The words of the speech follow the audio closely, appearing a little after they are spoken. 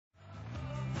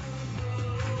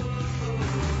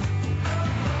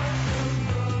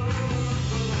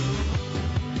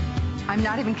I'm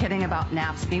not even kidding about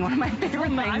naps being one of my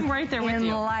favorite things. I'm right there with you.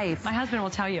 In life. My husband will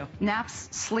tell you. Naps,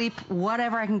 sleep,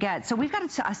 whatever I can get. So we've got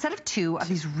a set of 2 of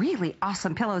these really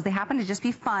awesome pillows. They happen to just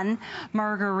be fun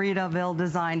Margaritaville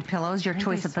designed pillows. Your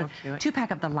choice of the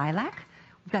 2-pack of the lilac.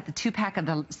 We've got the 2-pack of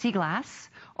the sea glass,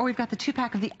 or we've got the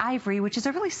 2-pack of the ivory, which is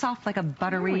a really soft, like a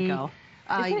buttery. There we go.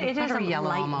 It is a yellow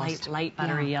light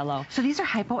buttery yellow. So these are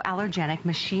hypoallergenic,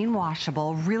 machine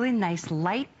washable, really nice,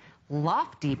 light,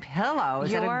 lofty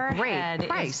pillows at a great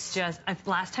price. Is just,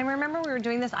 last time, remember we were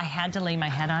doing this, I had to lay my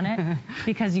head on it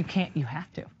because you have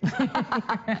to.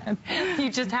 You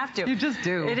just have to. You just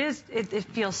do. It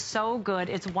feels so good.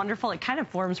 It's wonderful. It kind of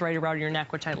forms right around your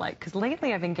neck, which I like, because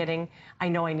lately I've been getting, I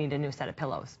know I need a new set of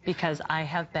pillows because I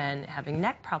have been having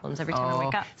neck problems every time I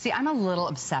wake up. See, I'm a little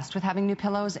obsessed with having new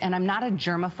pillows, and I'm not a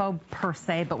germaphobe per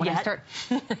se, but when I start,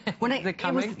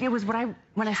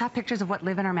 when I saw pictures of what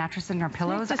live in our mattress and our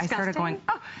pillows, I started going,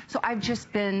 oh. So I've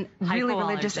just been really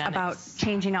religious about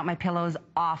changing out my pillows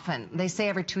often. They say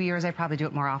every 2 years. I probably do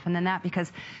it more often than that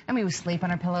because, I mean, we sleep on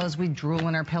our pillows, we drool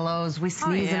in our pillows, we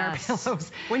sneeze in our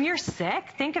pillows. When you're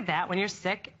sick, think of that. When you're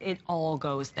sick, it all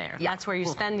goes there. Yeah. That's where you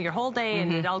spend your whole day,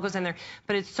 and it all goes in there.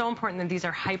 But it's so important that these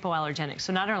are hypoallergenic.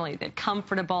 So not only they're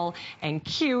comfortable and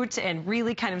cute and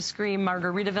really kind of scream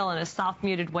Margaritaville in a soft,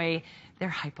 muted way, they're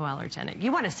hypoallergenic.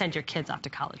 You want to send your kids off to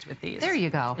college with these. There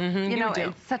you go. You know,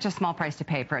 it's such a small price to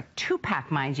pay for a 2-pack,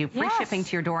 mind you, free shipping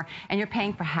to your door, and you're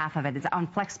paying for half of it. It's on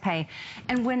FlexPay.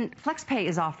 And when FlexPay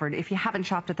is offered, if you haven't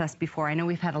shopped with us before, I know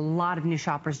we've had a lot of new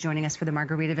shoppers joining us for the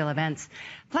Margaritaville events.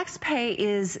 FlexPay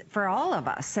is for all of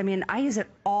us. I mean, I use it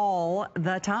all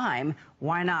the time.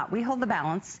 Why not? We hold the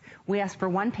balance. We ask for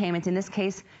one payment, in this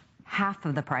case, half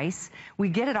of the price. We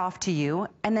get it off to you,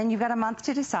 and then you've got a month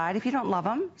to decide. If you don't love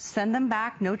them, send them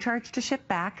back, no charge to ship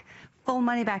back, full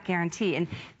money back guarantee. And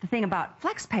the thing about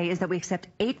FlexPay is that we accept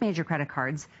 8 major credit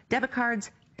cards, debit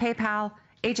cards, PayPal,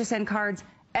 HSN cards.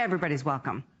 Everybody's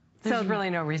welcome. There's really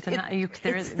no reason not. It's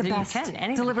the best.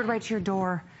 Delivered right to your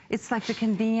door. It's like the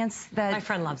convenience that my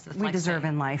friend loves this. We deserve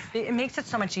in life. It makes it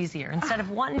so much easier. Instead of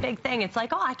one big thing, it's like,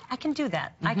 oh, I can do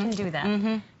that. I can do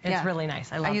that. It's really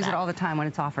nice. I love that. I use it all the time when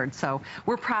it's offered. So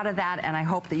we're proud of that, and I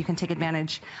hope that you can take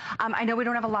advantage. I know we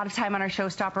don't have a lot of time on our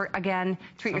showstopper. Again,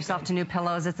 treat yourself to new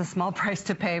pillows. It's a small price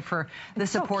to pay for the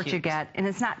support you get. And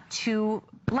it's not too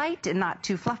light and not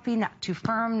too fluffy, not too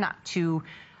firm, not too...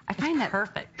 I find that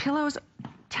perfect. Pillows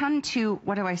tend to,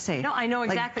 what do I say? No, I know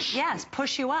exactly. Like, yes,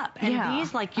 push you up. And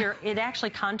these, like, it actually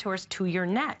contours to your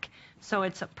neck. So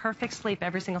it's a perfect sleep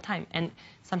every single time. And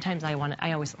sometimes I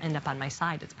always end up on my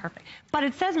side. It's perfect. But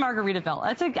it says Margaritaville.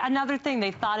 That's another thing.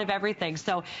 They thought of everything.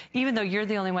 So even though you're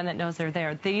the only one that knows they're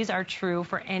there, these are true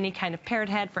for any kind of parrot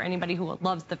head, for anybody who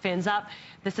loves the fins up.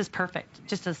 This is perfect.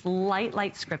 Just this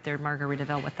light script there,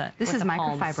 Margaritaville with the This is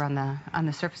microfiber on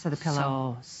the surface of the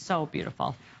pillow. So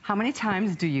beautiful. How many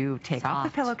times do you take off the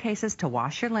pillowcases to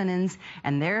wash your linens,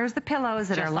 and there's the pillows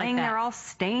that are laying there all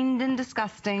stained and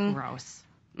disgusting? Gross.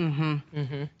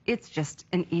 It's just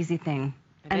an easy thing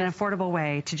and an affordable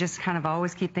way to just kind of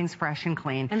always keep things fresh and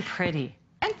clean. And pretty.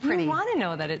 You want to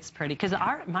know that it's pretty, because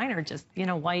mine are just, you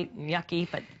know, white and yucky,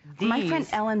 but these... My friend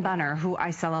Ellen Bunner, who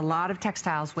I sell a lot of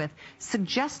textiles with,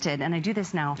 suggested, and I do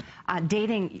this now,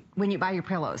 dating when you buy your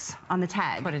pillows on the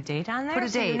tag. Put a date on there? Put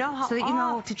a date, so that you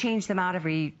know to change them out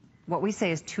every, what we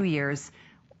say is 2 years.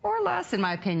 Or less, in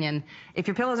my opinion. If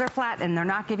your pillows are flat and they're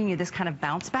not giving you this kind of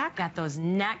bounce back, got those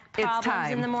neck problems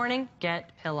in the morning,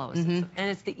 get pillows. And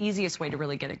it's the easiest way to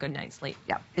really get a good night's sleep.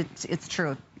 Yeah, it's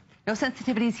true. No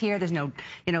sensitivities here. There's no,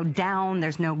 down.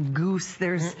 There's no goose.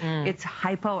 It's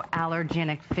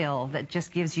hypoallergenic fill that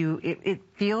just gives you, it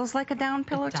feels like a down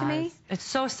pillow to me. It's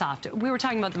so soft. We were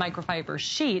talking about the microfiber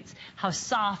sheets, how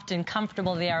soft and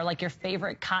comfortable they are, like your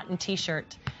favorite cotton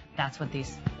t-shirt. That's what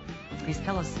these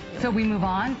pillows. So we move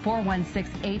on.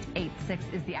 416-886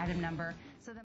 is the item number.